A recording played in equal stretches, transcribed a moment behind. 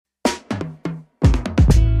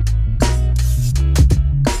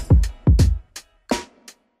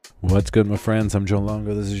What's good, my friends? I'm Joe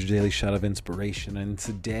Longo. This is your daily shot of inspiration, and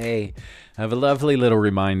today I have a lovely little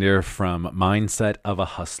reminder from Mindset of a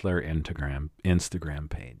Hustler Instagram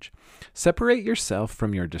page. Separate yourself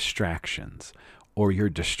from your distractions, or your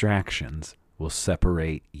distractions will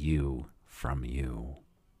separate you from you.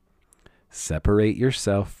 Separate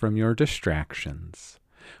yourself from your distractions,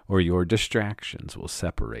 or your distractions will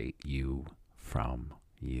separate you from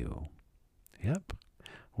you. Yep.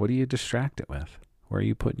 What are you distracted with? Where are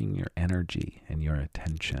you putting your energy and your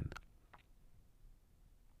attention?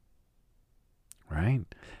 Right?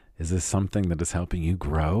 Is this something that is helping you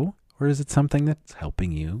grow, or is it something that's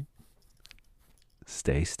helping you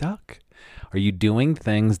stay stuck? Are you doing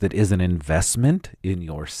things that is an investment in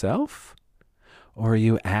yourself, or are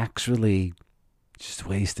you actually just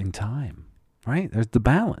wasting time? Right? There's the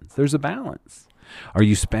balance. There's a balance. Are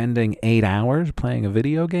you spending 8 hours playing a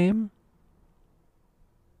video game?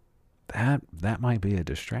 That might be a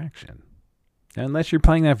distraction. Unless you're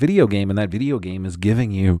playing that video game and that video game is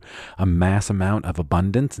giving you a mass amount of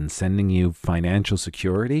abundance and sending you financial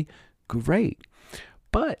security, great.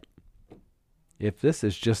 But if this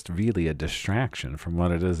is just really a distraction from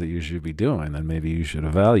what it is that you should be doing, then maybe you should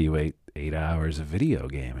evaluate 8 hours of video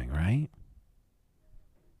gaming, right?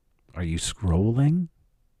 Are you scrolling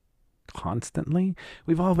constantly?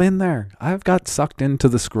 We've all been there. I've got sucked into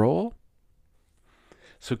the scroll.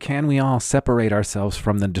 So can we all separate ourselves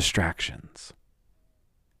from the distractions?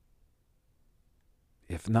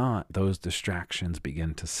 If not, those distractions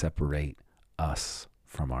begin to separate us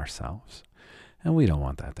from ourselves. And we don't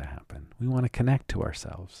want that to happen. We want to connect to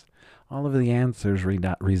ourselves. All of the answers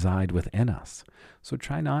reside within us. So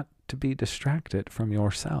try not to be distracted from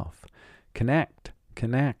yourself. Connect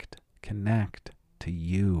to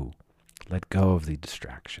you. Let go of the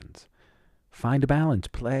distractions. Find a balance.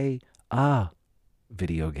 Play a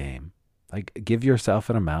video game. Like, give yourself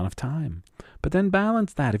an amount of time, but then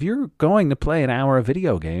balance that. If you're going to play an hour of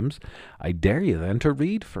video games, I dare you then to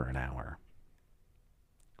read for an hour.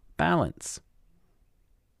 Balance.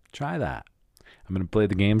 Try that. I'm going to play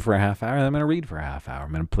the game for a half hour, then I'm going to read for a half hour.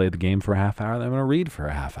 I'm going to play the game for a half hour, then I'm going to read for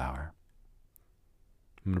a half hour.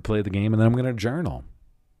 I'm going to play the game, and then I'm going to journal.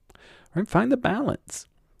 Right? Find the balance.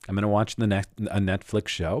 I'm going to watch a Netflix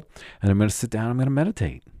show, and I'm going to sit down, I'm going to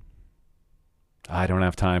meditate. I don't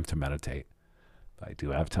have time to meditate. I do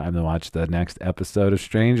have time to watch the next episode of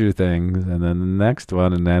Stranger Things, and then the next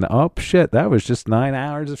one, and then, oh shit, that was just 9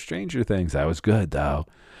 hours of Stranger Things. That was good, though.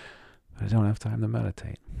 But I don't have time to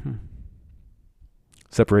meditate.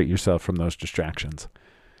 Separate yourself from those distractions.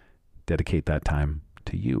 Dedicate that time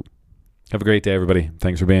to you. Have a great day, everybody.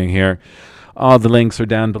 Thanks for being here. All the links are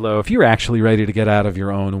down below. If you're actually ready to get out of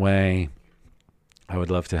your own way, I would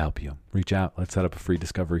love to help you. Reach out. Let's set up a free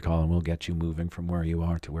discovery call, and we'll get you moving from where you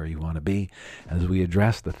are to where you want to be as we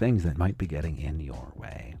address the things that might be getting in your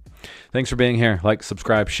way. Thanks for being here. Like,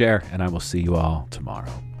 subscribe, share, and I will see you all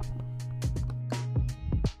tomorrow.